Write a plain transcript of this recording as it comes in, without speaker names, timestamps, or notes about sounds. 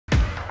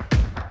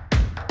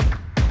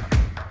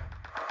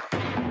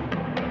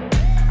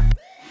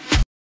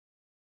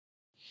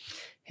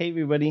Hey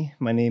everybody,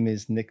 my name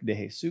is Nick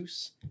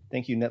DeJesus.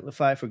 Thank you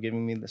Netlify for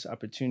giving me this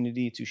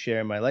opportunity to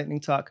share my lightning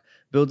talk,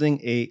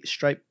 building a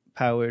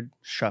Stripe-powered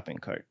shopping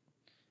cart.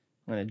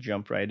 I'm going to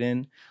jump right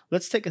in.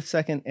 Let's take a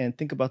second and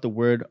think about the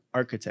word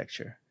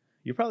architecture.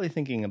 You're probably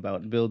thinking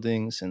about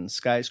buildings and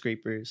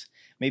skyscrapers,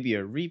 maybe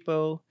a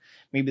repo,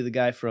 maybe the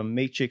guy from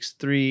Matrix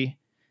 3,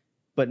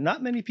 but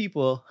not many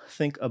people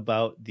think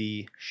about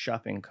the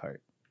shopping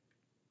cart.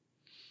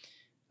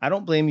 I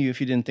don't blame you if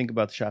you didn't think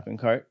about the shopping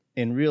cart.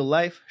 In real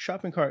life,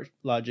 shopping cart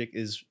logic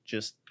is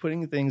just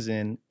putting things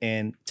in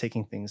and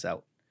taking things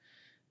out.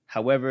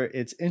 However,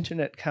 its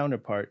internet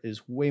counterpart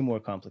is way more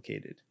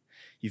complicated.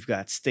 You've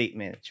got state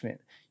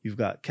management, you've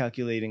got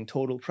calculating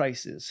total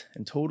prices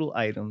and total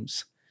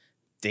items,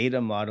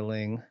 data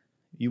modeling.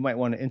 You might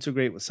want to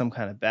integrate with some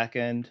kind of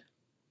backend,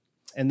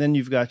 and then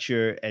you've got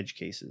your edge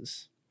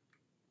cases.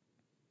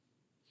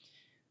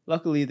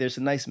 Luckily, there's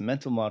a nice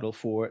mental model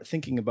for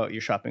thinking about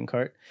your shopping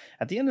cart.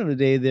 At the end of the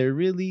day, they're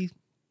really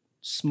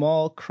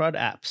small CRUD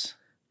apps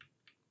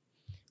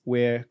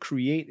where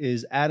create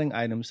is adding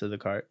items to the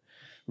cart,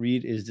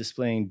 read is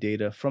displaying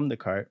data from the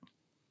cart,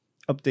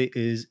 update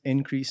is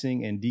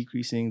increasing and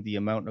decreasing the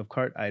amount of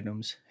cart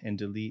items, and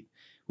delete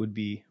would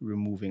be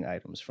removing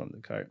items from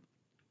the cart.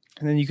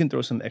 And then you can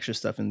throw some extra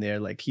stuff in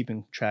there like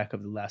keeping track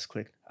of the last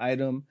clicked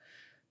item,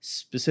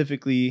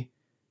 specifically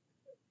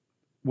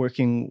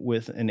working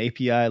with an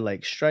API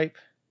like Stripe,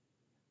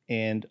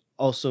 and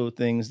also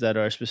things that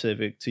are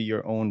specific to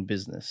your own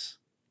business.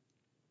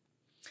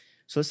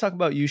 So let's talk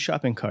about Use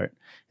Shopping Cart.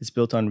 It's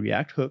built on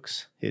React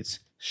hooks. It's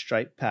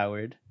Stripe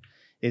powered.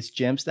 It's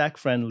Jamstack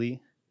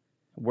friendly.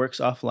 Works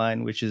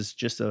offline, which is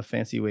just a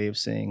fancy way of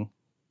saying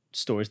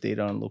stores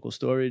data on local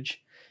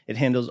storage. It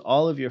handles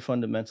all of your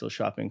fundamental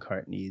shopping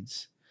cart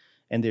needs.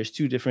 And there's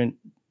two different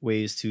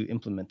ways to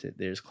implement it.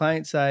 There's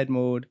client-side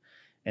mode,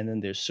 and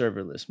then there's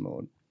serverless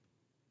mode.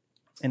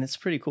 And it's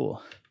pretty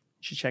cool.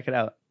 You should check it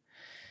out.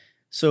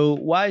 So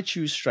why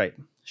choose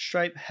Stripe?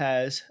 Stripe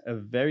has a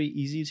very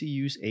easy to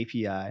use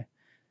API.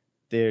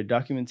 Their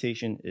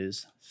documentation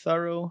is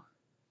thorough.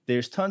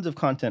 There's tons of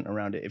content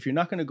around it. If you're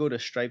not going to go to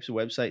Stripe's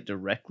website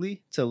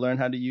directly to learn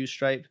how to use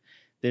Stripe,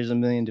 there's a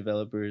million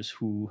developers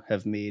who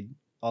have made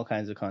all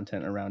kinds of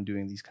content around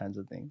doing these kinds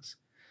of things.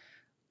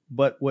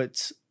 But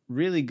what's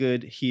really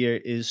good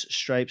here is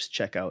Stripe's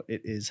checkout.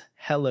 It is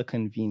hella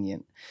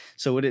convenient.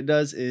 So what it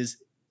does is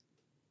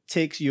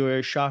takes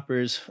your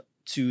shoppers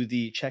to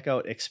the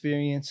checkout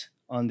experience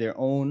on their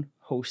own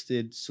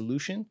hosted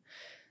solution.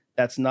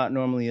 That's not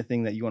normally a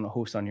thing that you want to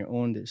host on your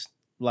own. There's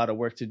a lot of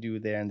work to do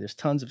there, and there's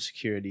tons of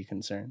security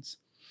concerns.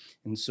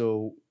 And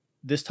so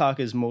this talk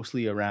is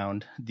mostly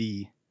around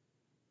the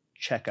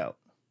checkout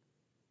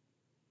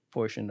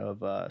portion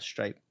of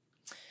Stripe.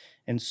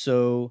 And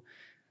so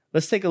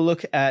let's take a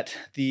look at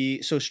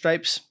so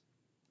Stripe's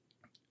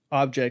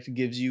object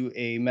gives you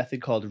a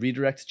method called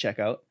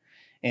redirectToCheckout.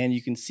 And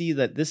you can see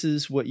that this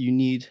is what you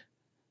need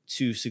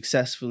to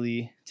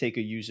successfully take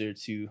a user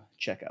to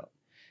checkout.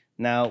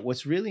 Now,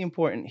 what's really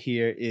important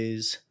here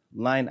is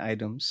line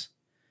items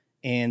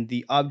and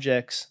the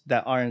objects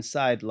that are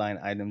inside line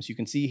items. You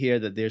can see here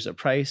that there's a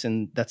price,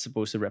 and that's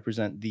supposed to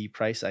represent the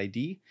price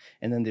ID.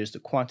 And then there's the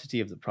quantity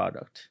of the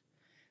product.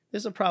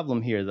 There's a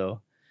problem here, though.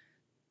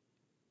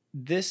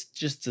 This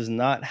just does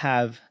not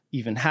have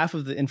even half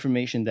of the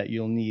information that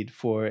you'll need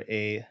for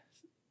a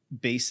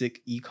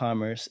basic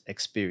e-commerce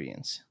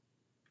experience.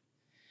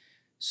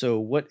 So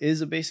what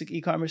is a basic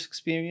e-commerce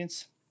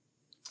experience?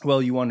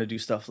 Well, you want to do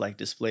stuff like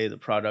display the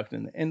product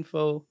and the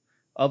info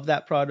of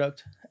that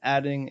product,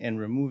 adding and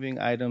removing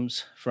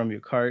items from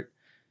your cart,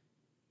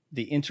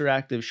 the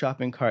interactive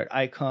shopping cart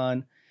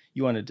icon.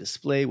 You want to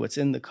display what's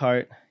in the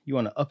cart. You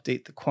want to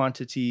update the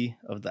quantity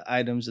of the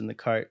items in the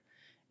cart.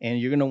 And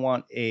you're going to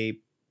want a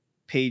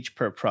page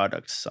per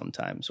product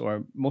sometimes,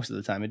 or most of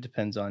the time. It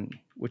depends on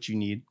what you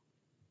need.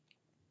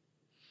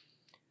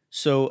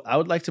 So I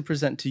would like to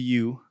present to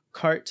you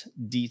cart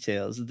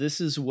details. This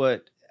is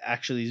what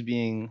actually is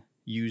being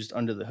used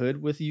under the hood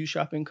with Use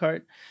Shopping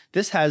Cart.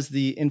 This has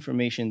the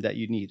information that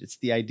you need. It's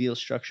the ideal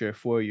structure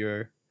for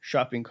your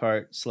shopping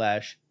cart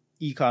 /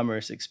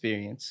 e-commerce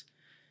experience.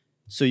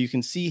 So you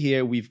can see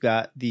here we've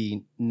got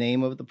the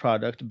name of the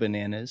product,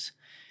 bananas,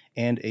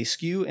 and a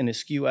SKU and a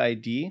SKU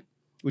ID,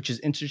 which is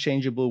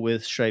interchangeable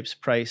with Stripe's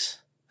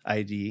price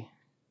ID.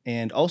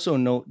 And also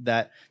note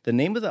that the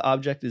name of the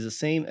object is the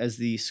same as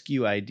the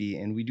SKU ID,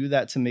 and we do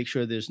that to make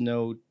sure there's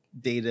no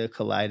data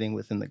colliding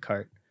within the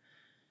cart.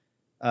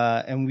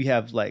 And we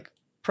have like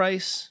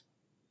price,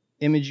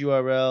 image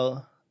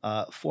URL,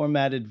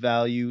 formatted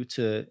value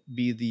to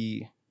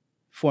be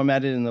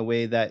formatted in the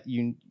way that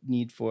you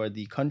need for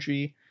the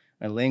country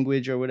or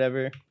language or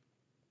whatever.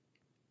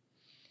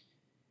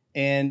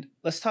 And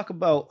let's talk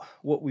about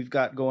what we've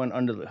got going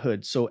under the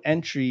hood. So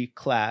entry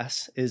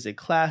class is a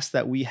class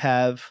that we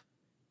have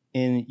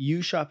in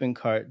Use Shopping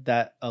Cart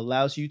that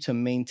allows you to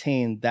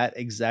maintain that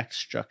exact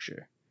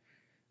structure.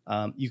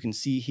 You can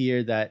see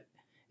here that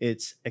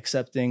it's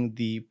accepting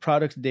the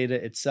product data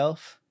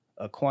itself,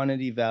 a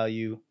quantity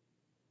value,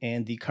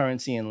 and the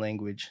currency and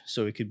language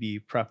so it could be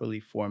properly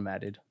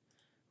formatted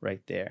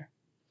right there.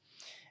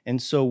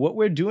 And so what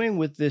we're doing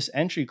with this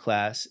entry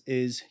class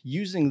is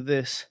using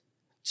this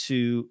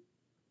to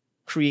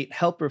create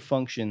helper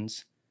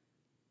functions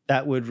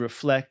that would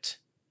reflect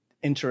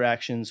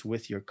interactions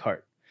with your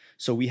cart.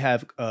 So we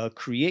have a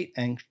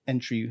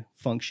createEntry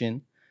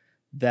function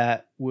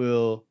that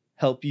will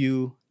help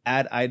you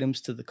add items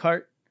to the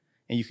cart.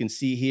 And you can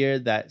see here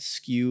that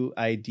SKU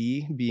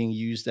ID being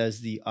used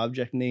as the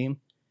object name,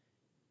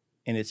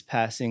 and it's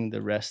passing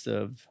the rest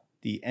of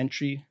the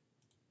entry.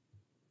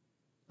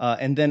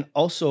 And then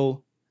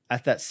also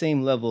at that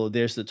same level,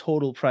 there's the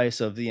total price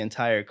of the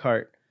entire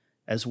cart,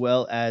 as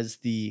well as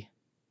the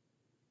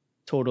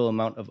total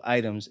amount of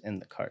items in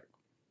the cart.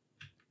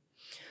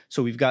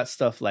 So we've got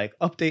stuff like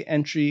update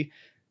entry.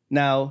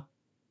 Now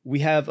we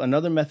have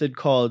another method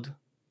called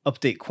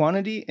update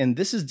quantity, and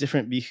this is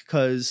different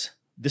because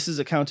this is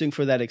accounting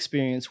for that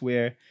experience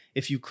where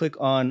if you click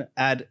on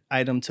add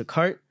item to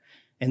cart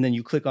and then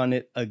you click on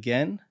it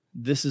again,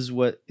 this is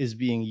what is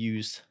being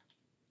used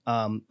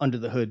under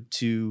the hood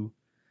to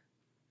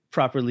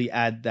properly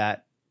add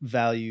that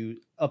value,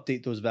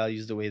 update those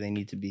values the way they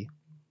need to be.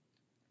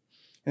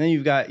 And then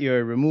you've got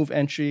your remove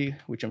entry,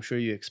 which I'm sure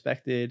you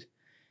expected.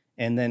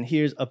 And then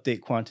here's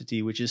update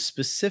quantity, which is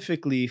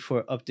specifically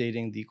for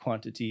updating the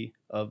quantity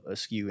of a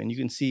SKU. And you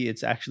can see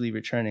it's actually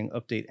returning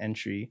update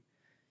entry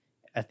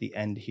at the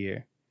end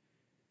here.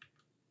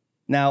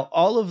 Now,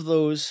 all of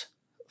those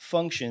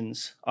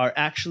functions are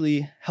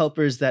actually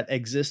helpers that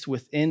exist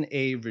within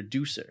a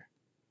reducer.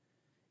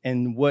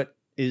 And what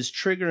is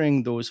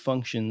triggering those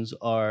functions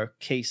are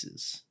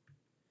cases.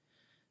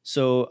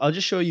 So I'll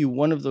just show you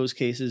one of those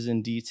cases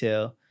in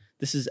detail.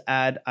 This is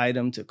add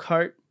item to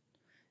cart.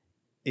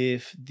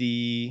 If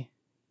the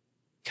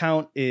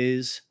count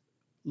is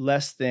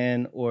less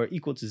than or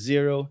equal to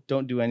 0,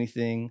 don't do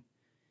anything.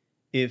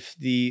 If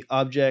the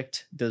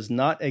object does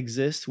not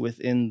exist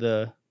within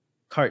the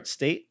cart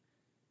state,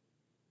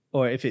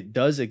 or if it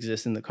does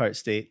exist in the cart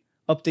state,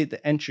 update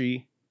the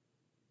entry.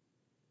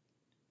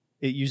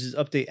 It uses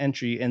update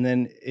entry, and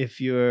then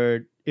if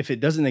it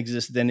doesn't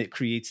exist, then it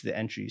creates the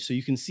entry. So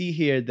you can see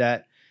here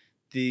that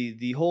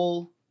the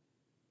whole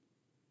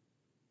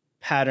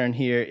pattern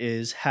here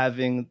is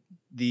having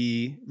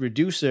the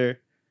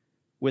reducer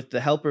with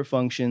the helper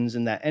functions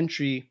and that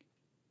entry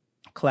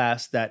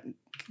class that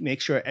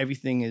makes sure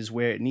everything is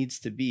where it needs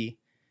to be.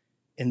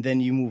 And then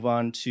you move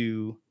on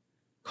to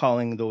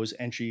calling those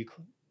entry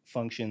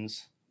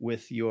functions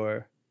with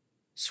your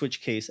switch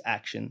case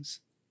actions.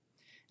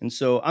 And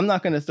so I'm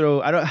not going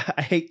to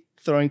I hate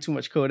throwing too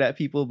much code at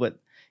people, but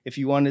if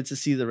you wanted to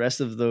see the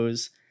rest of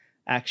those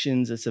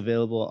actions, it's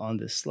available on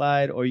this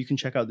slide, or you can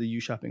check out the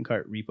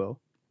uShoppingCart repo.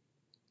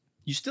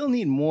 You still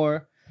need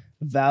more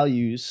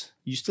values.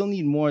 You still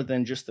need more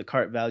than just the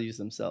cart values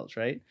themselves,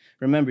 right?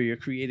 Remember, you're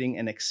creating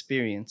an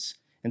experience.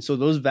 And so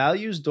those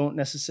values don't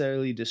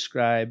necessarily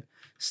describe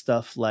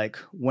stuff like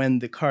when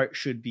the cart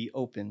should be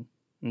open.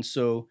 And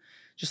so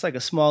just like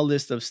a small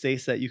list of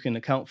states that you can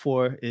account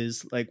for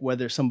is like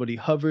whether somebody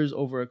hovers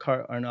over a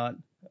cart or not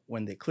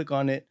when they click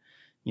on it,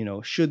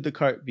 should the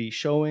cart be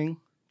showing,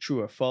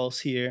 true or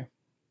false here,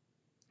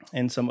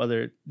 and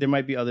there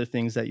might be other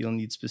things that you'll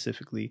need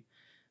specifically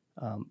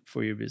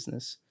for your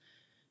business.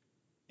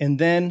 And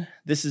then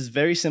this is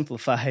very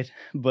simplified,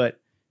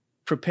 but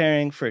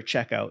preparing for a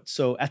checkout.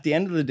 So at the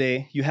end of the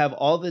day, you have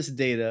all this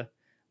data,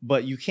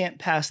 but you can't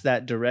pass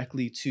that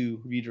directly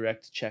to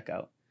redirect to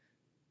checkout.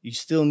 You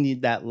still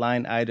need that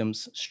line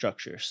items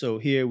structure. So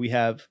here we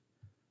have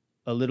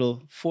a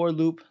little for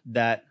loop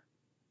that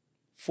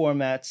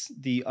formats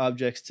the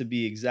objects to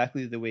be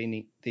exactly the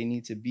way they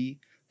need to be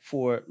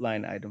for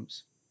line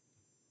items.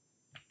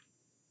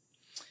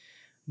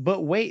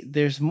 But wait,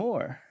 there's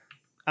more.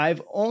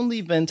 I've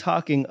only been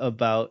talking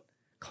about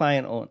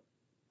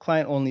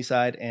client-only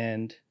side,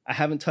 and I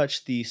haven't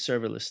touched the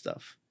serverless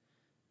stuff.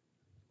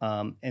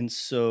 And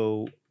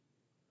so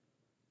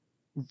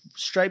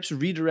Stripe's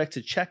redirect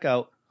to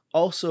checkout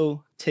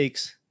also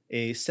takes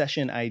a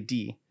session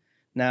ID.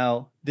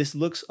 Now, this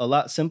looks a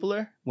lot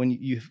simpler when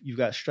you've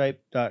got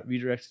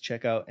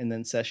stripe.redirectToCheckout and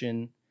then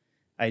session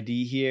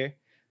ID here.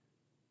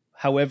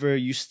 However,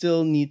 you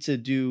still need to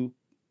do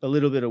a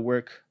little bit of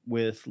work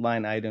with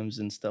line items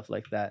and stuff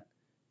like that.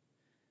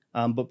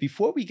 But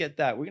before we get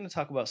that, we're going to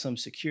talk about some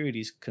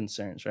security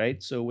concerns,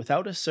 right? So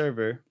without a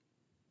server,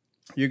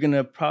 you're going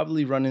to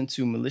probably run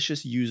into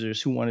malicious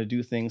users who want to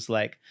do things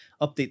like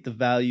update the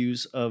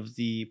values of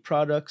the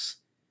products,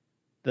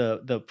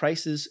 the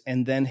prices,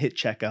 and then hit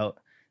checkout.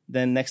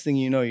 Then next thing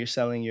you know, you're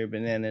selling your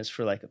bananas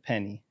for like a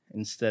penny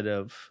instead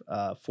of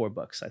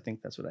 $4. I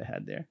think that's what I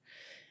had there.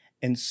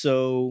 And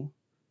so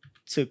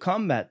to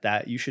combat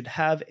that, you should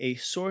have a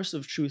source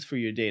of truth for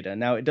your data.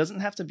 Now, it doesn't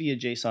have to be a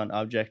JSON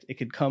object. It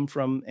could come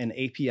from an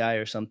API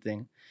or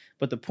something.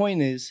 But the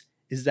point is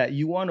that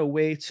you want a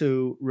way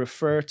to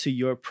refer to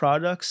your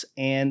products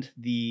and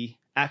the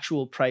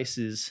actual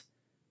prices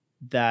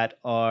that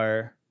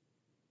they're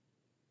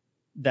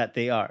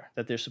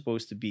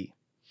supposed to be.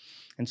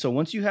 And so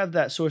once you have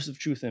that source of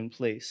truth in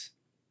place,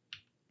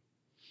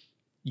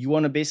 you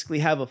want to basically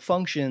have a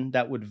function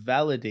that would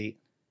validate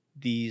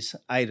these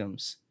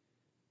items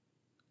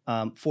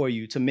for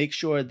you to make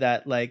sure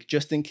that, like,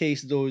 just in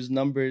case those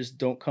numbers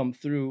don't come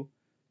through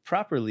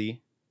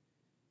properly,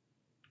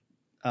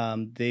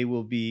 they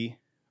will be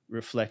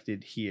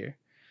reflected here.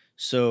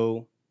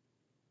 So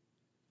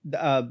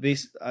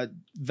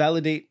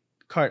validate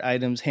cart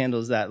items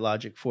handles that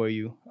logic for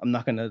you. I'm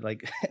not gonna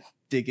like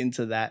dig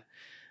into that,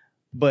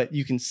 but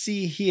you can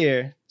see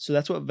here. So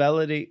that's what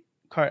validate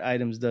cart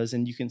items does,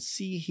 and you can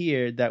see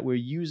here that we're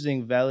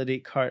using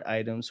validate cart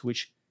items,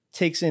 which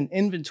takes in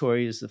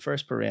inventory as the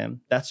first param.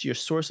 That's your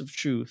source of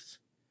truth.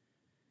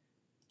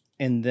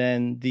 And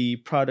then the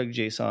product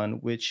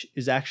JSON, which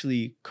is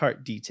actually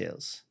cart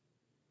details.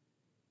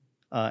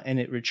 And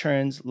it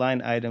returns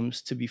line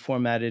items to be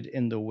formatted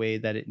in the way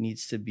that it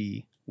needs to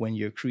be when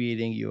you're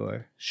creating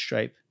your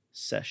Stripe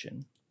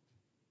session.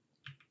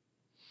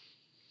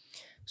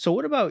 So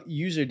what about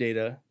user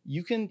data?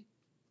 You can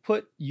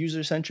put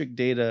user-centric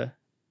data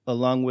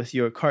along with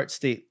your cart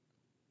state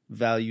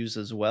values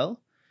as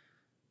well.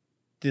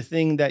 The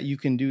thing that you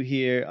can do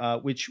here,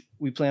 which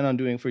we plan on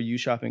doing for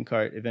shopping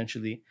cart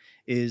eventually,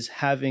 is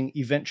having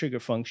event trigger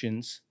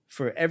functions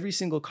for every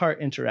single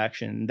cart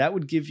interaction. That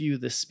would give you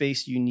the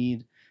space you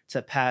need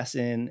to pass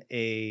in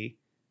a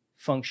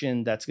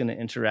function that's going to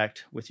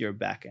interact with your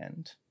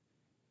backend.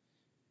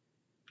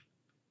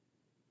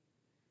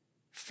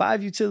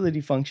 5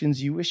 utility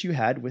functions you wish you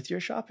had with your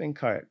shopping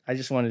cart. I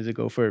just wanted to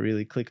go for a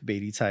really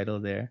clickbaity title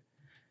there.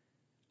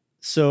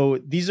 So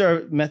these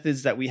are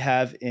methods that we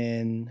have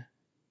in,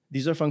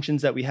 these are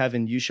functions that we have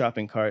in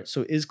shopping cart.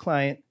 So is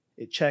client,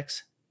 it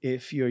checks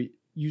if you're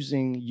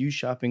using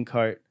shopping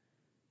cart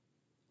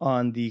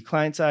on the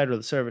client side or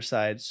the server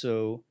side.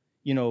 So,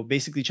 you know,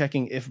 basically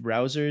checking if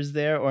browser is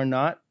there or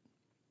not.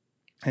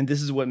 And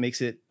this is what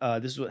makes it,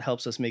 this is what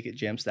helps us make it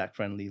Jamstack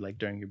friendly, like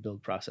during your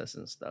build process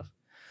and stuff.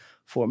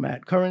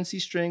 Format currency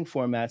string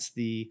formats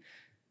the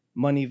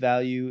money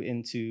value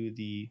into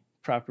the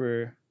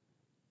proper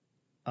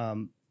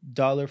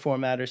dollar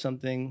format or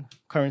something,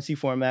 currency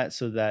format,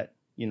 so that,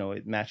 you know,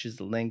 it matches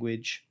the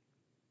language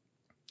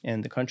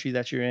and the country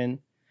that you're in.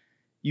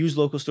 Use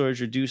local storage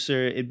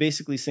reducer. It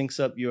basically syncs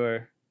up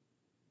your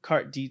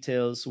cart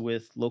details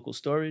with local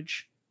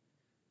storage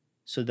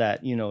so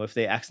that, you know, if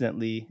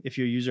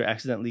your user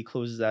accidentally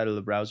closes out of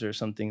the browser or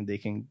something, they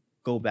can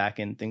go back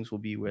and things will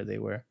be where they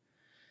were.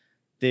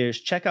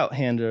 There's checkout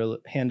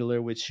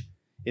handler, which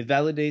it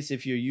validates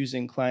if you're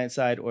using client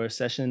side or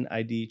session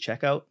ID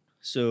checkout.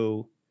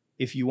 So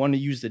if you want to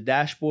use the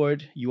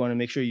dashboard, you want to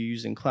make sure you're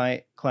using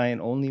client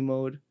only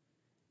mode.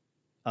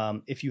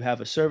 If you have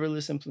a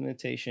serverless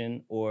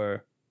implementation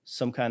or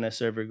some kind of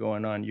server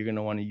going on, you're going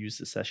to want to use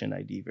the session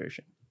ID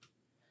version.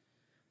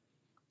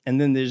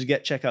 And then there's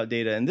get checkout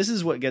data. And this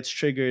is what gets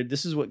triggered.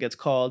 This is what gets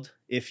called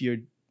if you're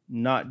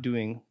not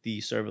doing the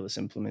serverless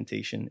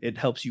implementation. It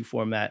helps you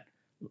format,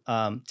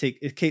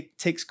 it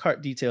takes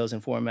cart details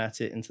and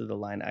formats it into the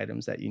line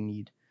items that you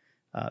need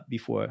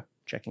before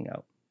checking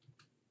out.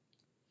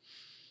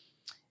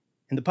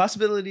 And the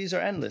possibilities are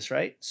endless,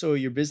 right? So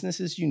your business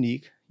is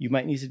unique. You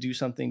might need to do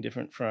something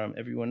different from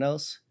everyone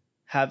else.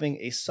 Having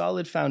a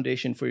solid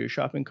foundation for your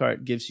shopping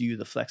cart gives you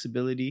the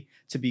flexibility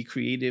to be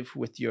creative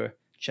with your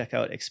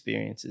checkout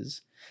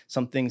experiences.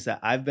 Some things that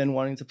I've been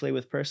wanting to play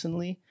with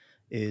personally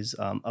is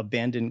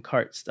abandoned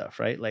cart stuff,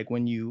 right? Like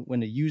when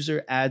a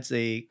user adds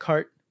a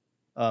cart,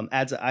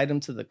 adds an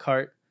item to the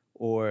cart,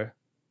 or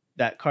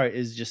that cart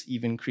is just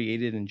even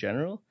created in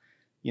general,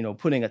 you know,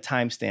 putting a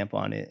timestamp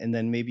on it and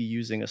then maybe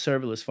using a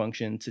serverless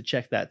function to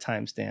check that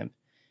timestamp.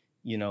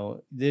 You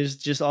know, there's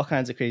just all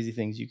kinds of crazy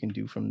things you can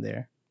do from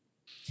there.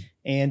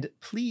 And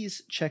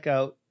please check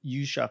out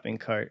Use Shopping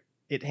Cart.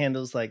 It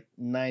handles like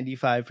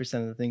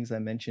 95% of the things I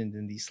mentioned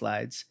in these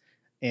slides.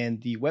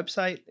 And the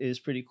website is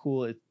pretty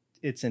cool.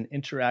 It's an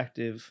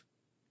interactive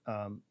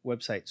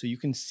website. So you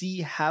can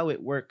see how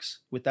it works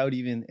without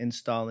even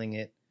installing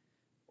it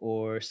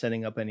or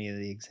setting up any of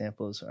the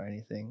examples or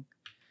anything.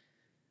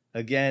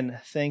 Again,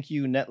 thank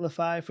you,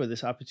 Netlify, for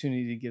this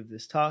opportunity to give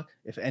this talk.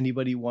 If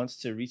anybody wants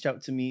to reach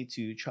out to me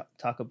to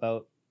talk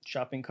about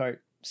shopping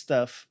cart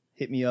stuff,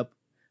 hit me up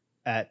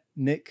at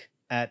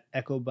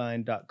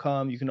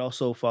nick@echobind.com. You can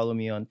also follow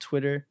me on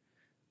Twitter.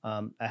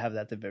 I have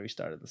that at the very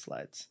start of the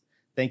slides.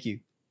 Thank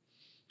you.